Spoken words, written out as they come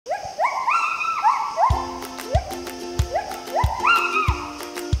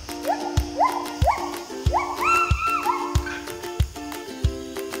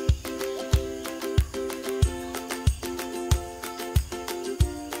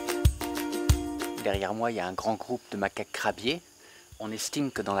Derrière moi, il y a un grand groupe de macaques crabiers. On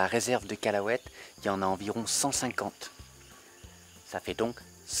estime que dans la réserve de Kalaweit, il y en a environ 150. Ça fait donc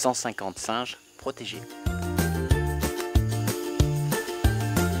 150 singes protégés.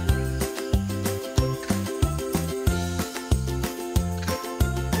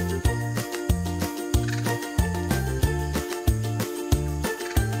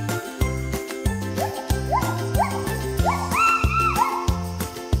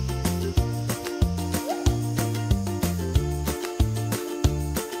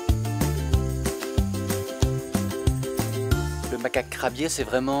 Le macaque crabier, c'est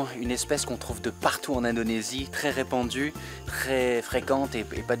vraiment une espèce qu'on trouve de partout en Indonésie, très répandue, très fréquente et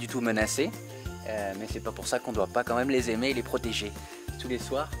pas du tout menacée. Mais c'est pas pour ça qu'on doit pas quand même les aimer et les protéger. Tous les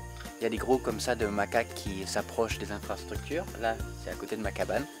soirs, il y a des groupes comme ça de macaques qui s'approchent des infrastructures. Là, c'est à côté de ma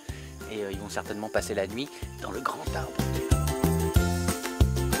cabane. Et ils vont certainement passer la nuit dans le grand arbre.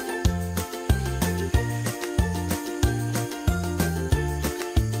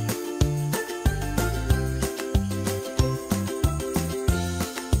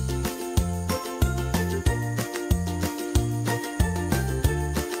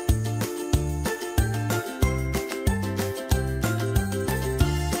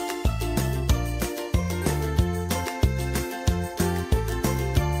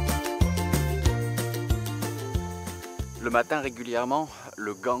 Le matin, régulièrement,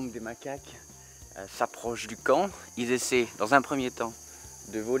 le gang des macaques s'approche du camp. Ils essaient, dans un premier temps,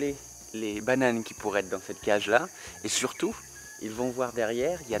 de voler les bananes qui pourraient être dans cette cage-là. Et surtout, ils vont voir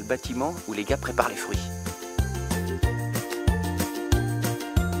derrière, il y a le bâtiment où les gars préparent les fruits.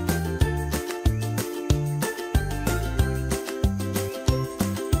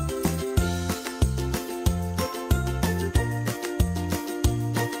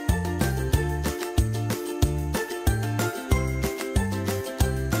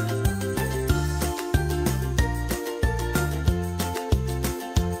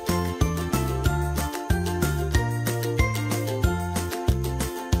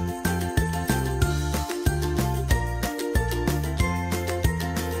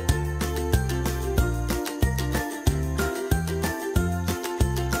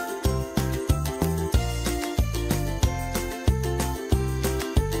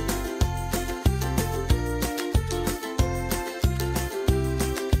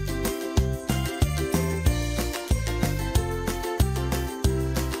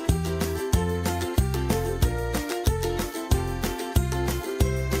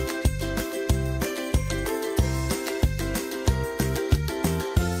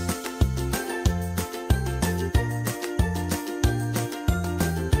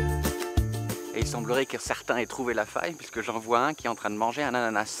 Il semblerait que certains aient trouvé la faille puisque j'en vois un qui est en train de manger un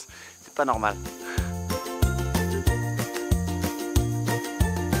ananas. C'est pas normal.